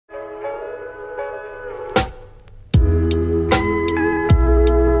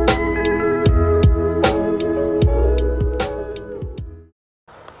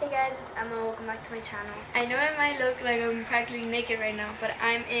naked right now, but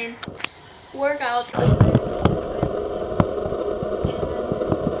I'm in workout. I'm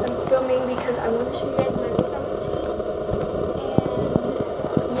filming because I want to show you guys my workout routine.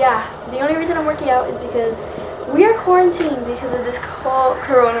 And yeah, the only reason I'm working out is because we are quarantined because of this whole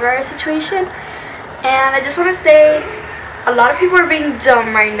coronavirus situation. And I just want to say, a lot of people are being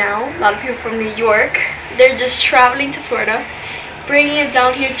dumb right now. A lot of people from New York, they're just traveling to Florida, bringing it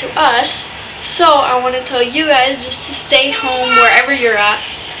down here to us. So I want to tell you guys just to stay home wherever you're at.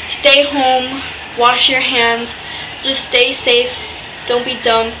 Stay home, wash your hands, just stay safe, don't be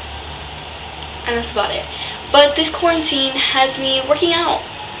dumb, and that's about it. But this quarantine has me working out.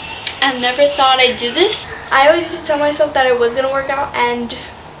 I never thought I'd do this. I always used to tell myself that I was going to work out, and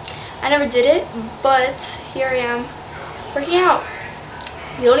I never did it, but here I am working out.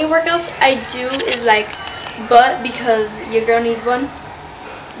 The only workouts I do is like butt because your girl needs one.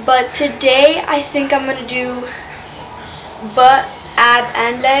 But today I think I'm gonna do butt, ab,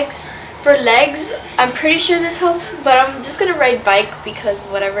 and legs. For legs, I'm pretty sure this helps, but I'm just gonna ride bike because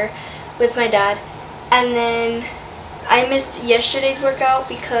whatever with my dad. And then I missed yesterday's workout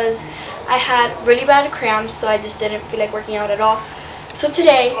because I had really bad cramps, so I just didn't feel like working out at all. So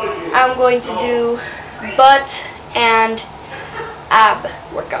today I'm going to do butt and ab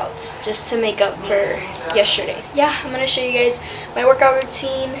workouts just to make up for yesterday. Yeah, I'm going to show you guys my workout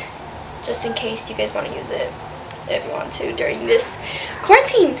routine just in case you guys want to use it if you want to during this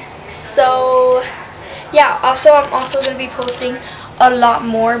quarantine. So yeah, I'm also going to be posting a lot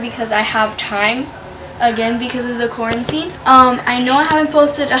more because I have time again because of the quarantine. I know I haven't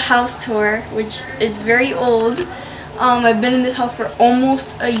posted a house tour, which is very old. I've been in this house for almost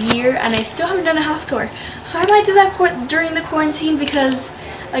a year and I still haven't done a house tour. So I might do that during the quarantine because,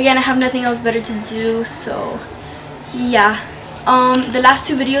 again, I have nothing else better to do. So, yeah. The last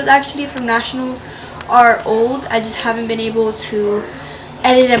two videos actually from Nationals are old. I just haven't been able to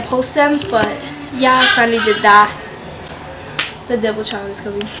edit and post them. But, yeah, I finally did that. The devil child is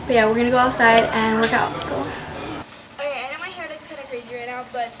coming. But, yeah, we're going to go outside and work out. So. Okay, I know my hair looks kind of crazy right now,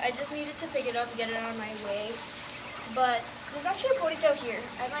 but I just needed to pick it up and get it out of my way. But there's actually a ponytail here.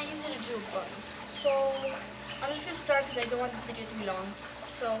 I might use it to do a bun. So I'm just going to start because I don't want this video to be long.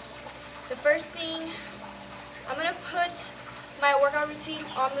 So the first thing, I'm going to put my workout routine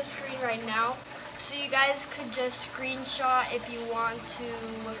on the screen right now. So you guys could just screenshot if you want to,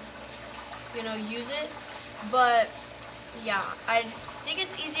 use it. But yeah, I think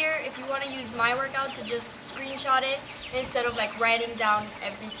it's easier if you want to use my workout to just screenshot it instead of like writing down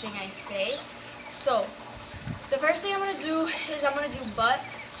everything I say. So the first thing I'm going to do is I'm going to do butt.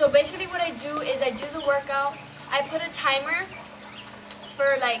 So basically what I do is I do the workout. I put a timer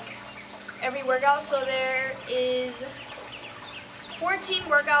for like every workout. So there is 14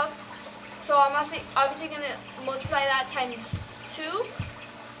 workouts. So I'm obviously going to multiply that times 2.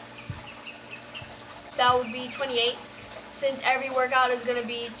 That would be 28 since every workout is going to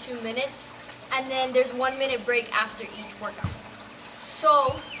be 2 minutes. And then there's 1 minute break after each workout.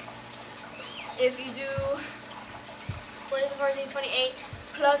 So if you do 14, 28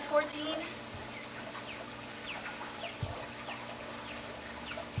 plus 14,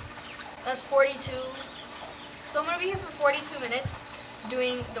 that's 42. So I'm going to be here for 42 minutes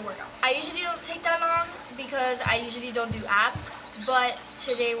doing the workout. I usually don't take that long because I usually don't do ab, but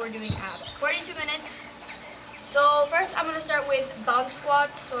today we're doing ab. 42 minutes. So first I'm going to start with bounce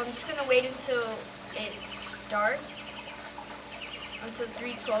squats. So I'm just going to wait until it starts, until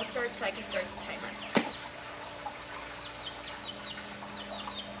 3:12 starts so I can start the timer.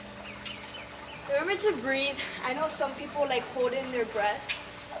 Remember to breathe. I know some people like hold in their breath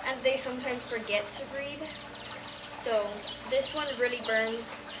and they sometimes forget to breathe. So this one really burns.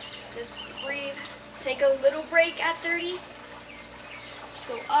 Just breathe. Take a little break at 30. Just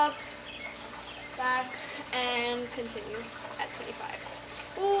go up, back, and continue at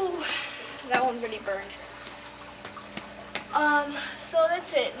 25. Ooh, that one really burned. So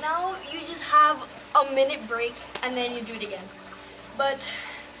that's it. Now you just have a minute break and then you do it again. But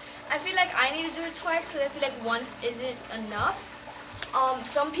I feel like I need to do it twice because I feel like once isn't enough.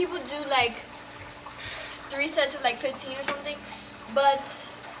 Some people do like 3 sets of like 15 or something, but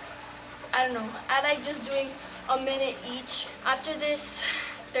I don't know. I like just doing a minute each. After this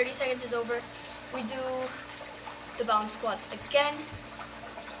 30 seconds is over, we do the bounce squats again,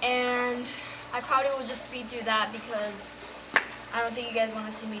 and I probably will just speed through that because I don't think you guys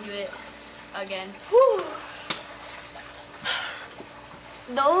want to see me do it again. Whew.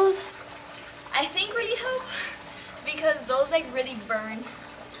 Those, I think, really help because those like really burn.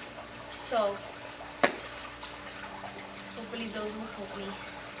 So hopefully those will help me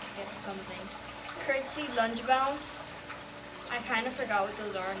get something. Curtsy lunge bounce. I kind of forgot what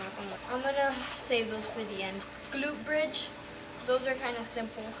those are. I'm gonna save those for the end. Glute bridge. Those are kind of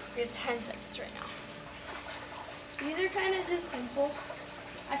simple. We have 10 seconds right now. These are kind of just simple.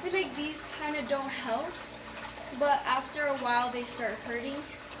 I feel like these kind of don't help, but after a while they start hurting.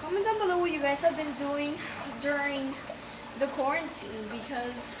 Comment down below what you guys have been doing during the quarantine,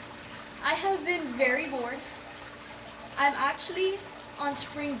 because I have been very bored. I'm actually on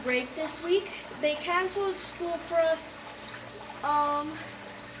spring break this week. They canceled school for us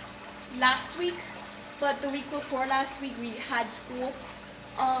last week, but the week before last week we had school.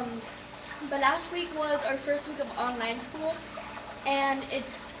 But last week was our first week of online school, and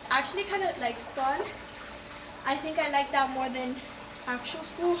it's actually kind of like fun. I think I like that more than actual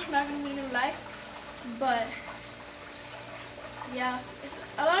school, not gonna lie. But yeah,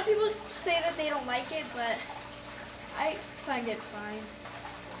 a lot of people say that they don't like it, but I find it fine.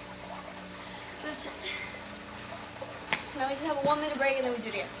 Now we just have a 1 minute break and then we do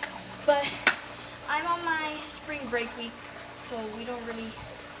it again. But I'm on my spring break week, so we don't really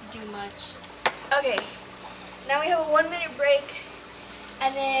do much. Okay, now we have a 1 minute break,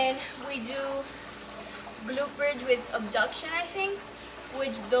 and then we do glute bridge with abduction, I think,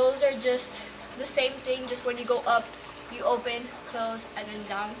 which those are just the same thing, just when you go up, you open, close, and then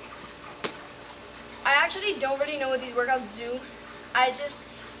down. I actually don't really know what these workouts do. I just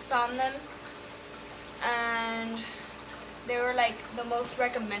found them, and they were like the most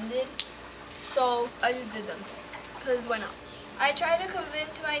recommended, so I just did them, because why not? I tried to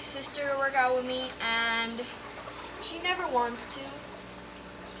convince my sister to work out with me, and she never wants to.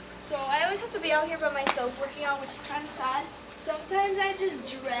 So I always have to be out here by myself working out, which is kind of sad. Sometimes I just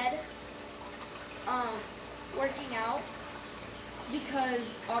dread working out, because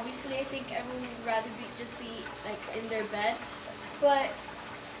obviously I think everyone would rather just be like in their bed. But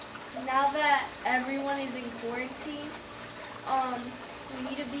now that everyone is in quarantine, we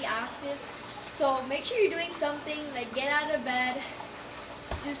need to be active. So make sure you're doing something, like get out of bed,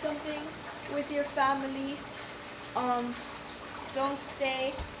 do something with your family. Don't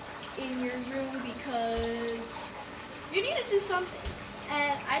stay in your room, because you need to do something.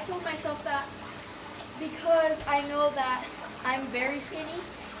 And I told myself that because I know that I'm very skinny,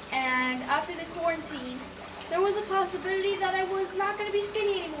 and after this quarantine there was a possibility that I was not going to be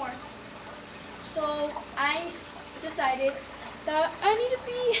skinny anymore. So I decided that I need to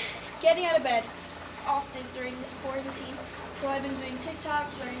be getting out of bed often during this quarantine. So I've been doing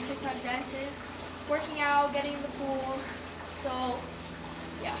TikToks, learning TikTok dances, working out, getting in the pool. So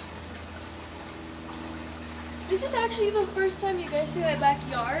yeah. This is actually the first time you guys see my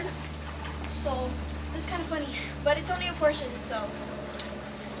backyard, so it's kind of funny, but it's only a portion, so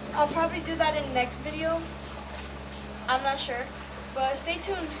I'll probably do that in the next video. I'm not sure, but stay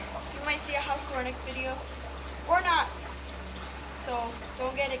tuned. You might see a house tour next video, or not, so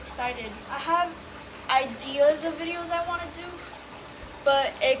don't get excited. I have ideas of videos I want to do,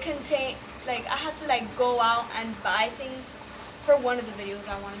 but it contain, like, I have to like go out and buy things for one of the videos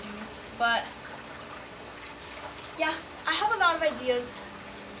I want to do. But yeah, I have a lot of ideas,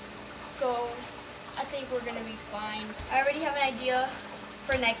 so I think we're gonna be fine. I already have an idea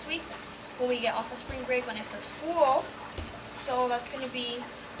for next week when we get off of spring break, when I start school, so that's gonna be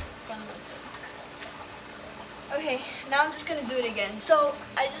fun. Okay, now I'm just gonna do it again. So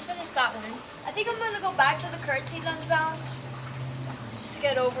I just finished that one. I think I'm gonna go back to the curtsy lunge bounce just to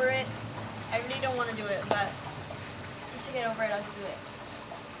get over it. I really don't want to do it, but just to get over it, I'll do it.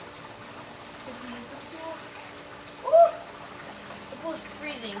 Woo! The pool is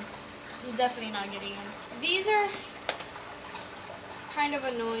freezing. I'm definitely not getting in. These are kind of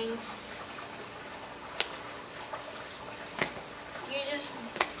annoying. You just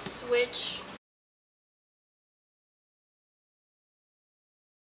switch.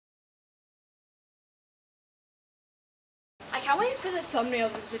 I can't wait for the thumbnail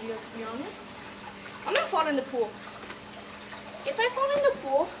of this video, to be honest. I'm gonna fall in the pool. If I fall in the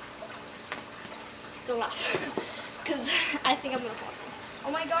pool, don't laugh, because I think I'm gonna fall.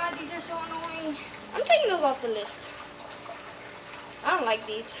 Oh my god, these are so annoying. I'm taking those off the list. I don't like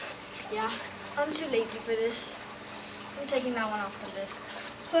these. Yeah, I'm too lazy for this. I'm taking that one off the list.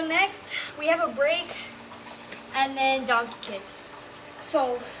 So next, we have a break, and then donkey kicks.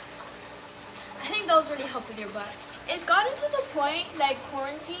 So, I think those really help with your butt. It's gotten to the point, like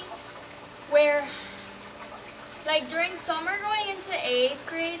quarantine, where, like during summer going into 8th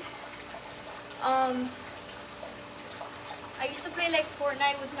grade, I used to play like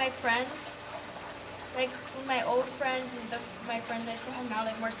Fortnite with my friends, like with my old friends and my friends I still have now,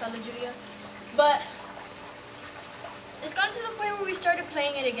 like Marcella, Julia. But it's gotten to the point where we started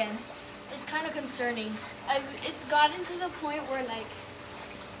playing it again, it's kind of concerning. It's gotten to the point where like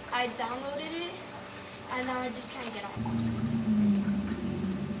I downloaded it and now I just can't get on.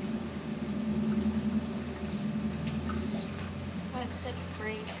 Let's take a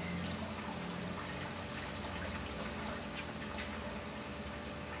break.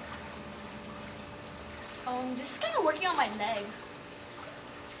 This is kind of working on my leg.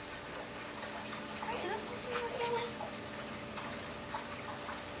 Alright, is this supposed to be working on my leg?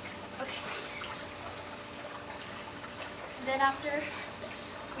 Okay. Then after,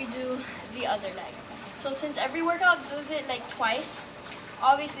 we do the other leg. So since every workout does it like twice,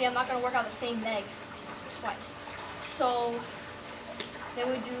 obviously I'm not going to work out the same leg twice. So then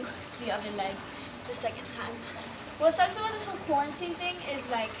we do the other leg the second time. What sucks about this whole quarantine thing is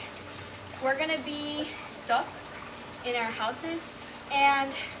like we're going to be stuck in our houses,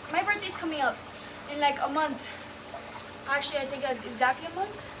 and my birthday's coming up in like a month. Actually, I think exactly a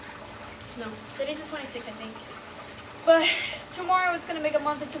month. No, today's the 26th, I think. But tomorrow it's gonna make a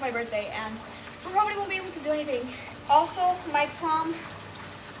month until my birthday, and we probably won't be able to do anything. Also, my prom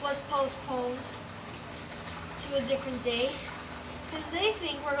was postponed to a different day because they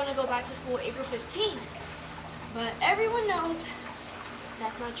think we're gonna go back to school April 15th. But everyone knows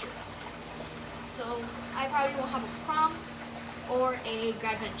that's not true. So I probably won't have a prom or a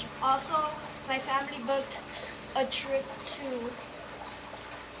grad venture. Also, my family booked a trip to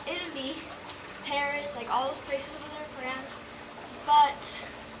Italy, Paris, like all those places over there, France. But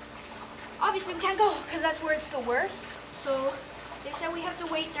obviously we can't go because that's where it's the worst. So they said we have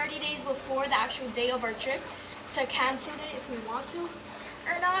to wait 30 days before the actual day of our trip to cancel it if we want to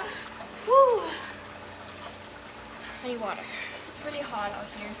or not. Woo! I need water. It's really hot out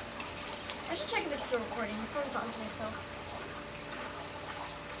here. I should check if it's still recording. I'm probably talking to myself.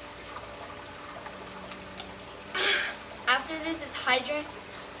 After this is hydrant.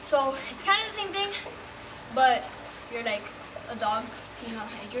 So it's kind of the same thing, but you're like a dog peeing on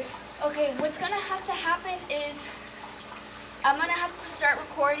hydrant. Okay, what's gonna have to happen is I'm gonna have to start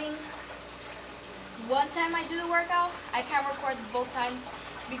recording one time I do the workout. I can't record both times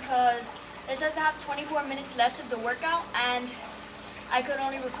because it says I have 24 minutes left of the workout, and I could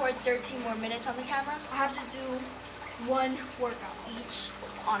only record 13 more minutes on the camera. I have to do one workout each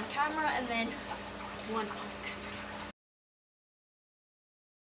on camera and then one off camera.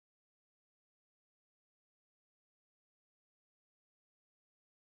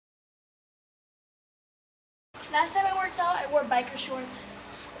 Last time I worked out, I wore biker shorts.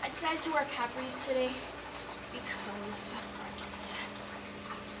 I decided to wear capris today because...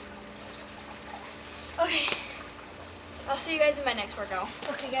 Okay. I'll see you guys in my next workout.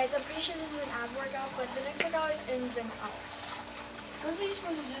 Okay guys, I'm pretty sure this is an ab workout, but the next workout is ins and outs. Supposedly you're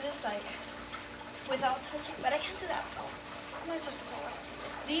supposed to do this like without touching, but I can't do that, so I'm not supposed to call it.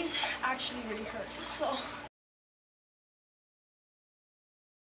 These actually really hurt, so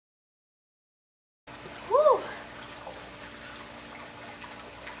whew.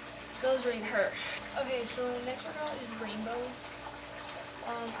 Those really hurt. Okay, so next workout is rainbow.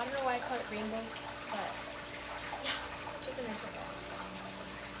 I don't know why I call it rainbow, but yeah, that's what the next workout is.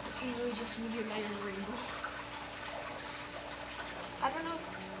 You really just move your leg in the rainbow. I don't know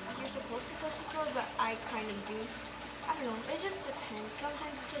if you're supposed to touch the floor, but I kind of do. I don't know, it just depends.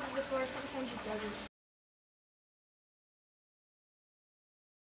 Sometimes it touches the floor, sometimes it doesn't.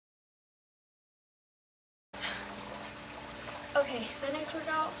 Okay, the next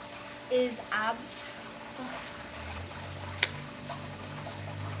workout is abs.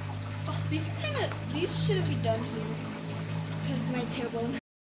 Oh, these shouldn't be done here because my tailbone.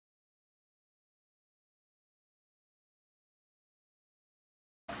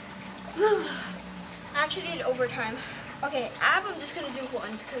 I actually did overtime. Okay, ab I'm just gonna do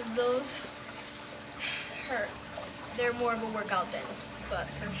once because those hurt. They're more of a workout then, but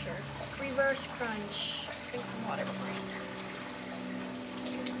for sure. Reverse crunch. Drink some water before I start.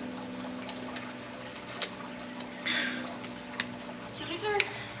 So these are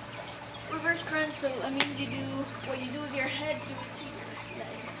reverse crunch, so that means you do what you do with your head, do it to your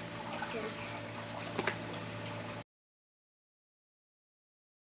legs. So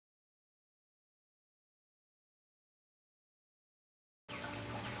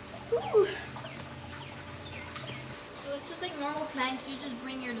ooh. So it's just like normal planks, you just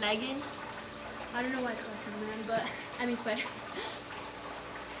bring your leg in. I don't know why it's called Superman, but I mean Spider.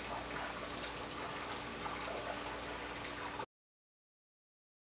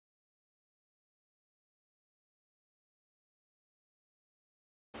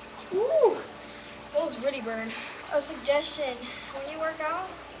 Ooh, those really burn. A suggestion, when you work out,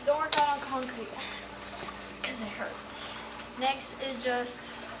 don't work out on concrete, because it hurts. Next is just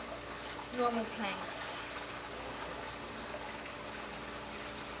normal planks.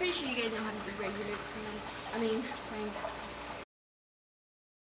 Pretty sure you guys know how to do regular planks.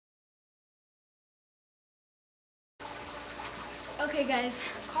 Okay guys,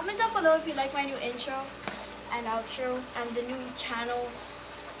 comment down below if you like my new intro and outro and the new channel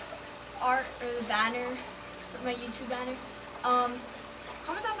art or the banner, my YouTube banner.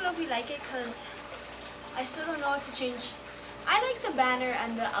 Comment down below if you like it, because I still don't know how to change. I like the banner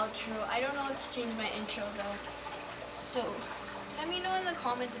and the outro. I don't know how to change my intro though. So let me know in the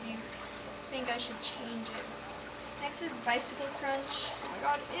comments if you think I should change it. Next is bicycle crunch. Oh my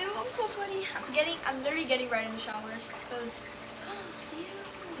god, ew, I'm so sweaty. I'm literally getting right in the shower because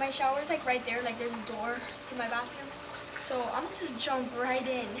my shower is like right there, like there's a door to my bathroom. So I'm gonna just jump right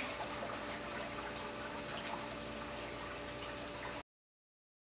in.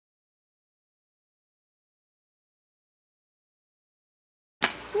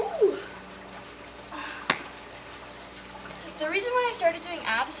 Ooh. The reason why I started doing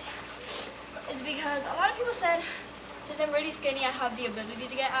abs is because a lot of people said since I'm really skinny I have the ability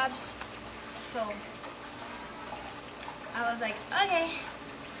to get abs. So I was like, okay.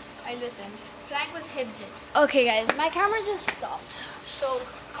 I listened. Plank with hip dips. Okay guys, my camera just stopped. So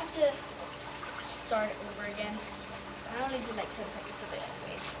I have to start over again. I only do like 10 seconds of it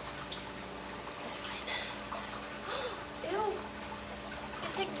anyways. That's fine. Ew.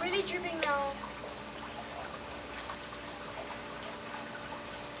 It's like really dripping now.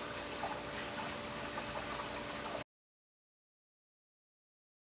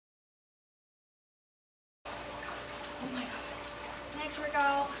 Oh my god. Next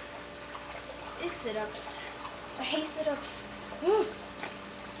workout is sit-ups. I hate sit-ups.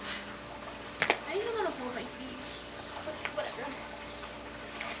 I think I'm gonna hold my feet. But whatever.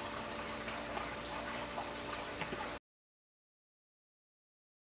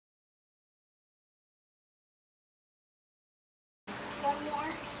 One more.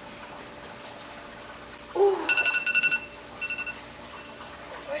 Ooh.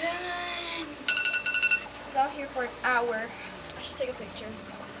 We're done. I was out here for an hour. I should take a picture.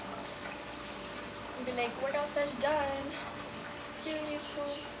 And be like, workout session done. Really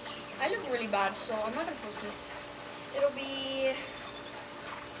cool. I look really bad, so I'm not gonna post this. It'll be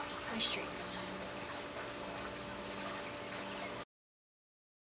my streaks.